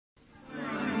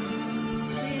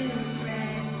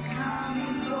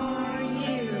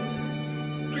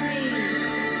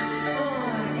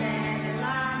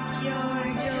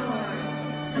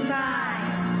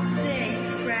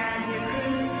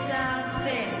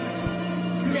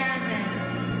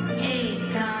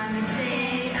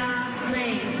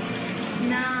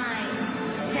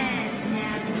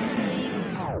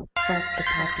Fuck the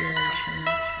population.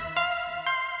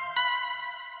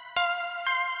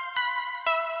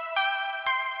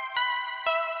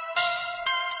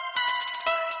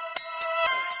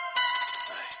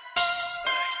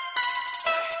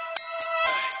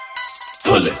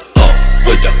 Pull it up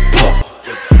with the pump.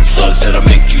 Sucks that'll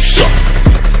make you suck.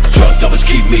 Drugs always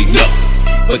keep me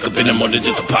up. Wake up in the morning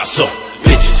just to pop some.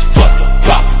 Bitches fuck the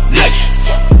population.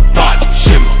 Bodies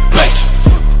in my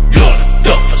basement. Lord of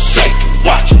the forsaken.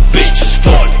 Watching bitches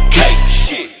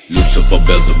fornicate. Lucifer,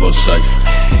 Beelzebub, Satan.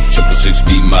 666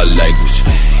 be my language.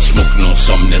 Smoking on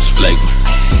something that's flagrant.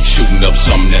 Shooting up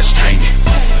something that's tainted.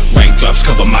 Raindrops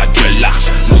cover my dreadlocks.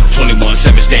 Move 21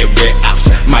 Savage, they red ops.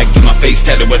 Might get my face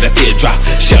tatted with a teardrop.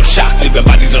 Shell shock, leaving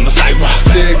bodies on the sidewalk.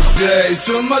 6 days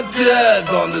to my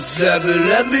death. On the 7,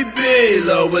 let me be.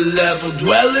 Lower level,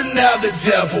 dwelling out the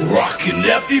devil. Rockin'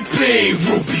 FDP.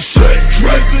 Ruby said,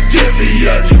 Drake could give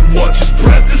me anyone. Just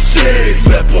spread the seeds.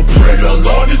 Pepper print all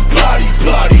on his body.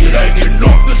 Body hanging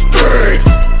off the street.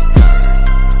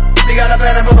 We got a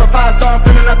banner, but we're fire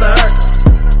stomping out the earth.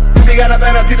 We got a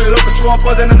banner, see the local swamp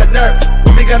buzzing in the dirt.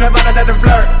 We gonna run it at the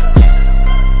flirt.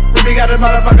 We got a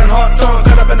motherfucking hot tongue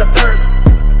cut up in the thirds.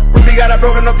 We got a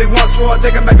broken up, they once swore,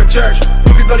 taking back to church.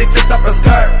 We bloody flipped up a sky.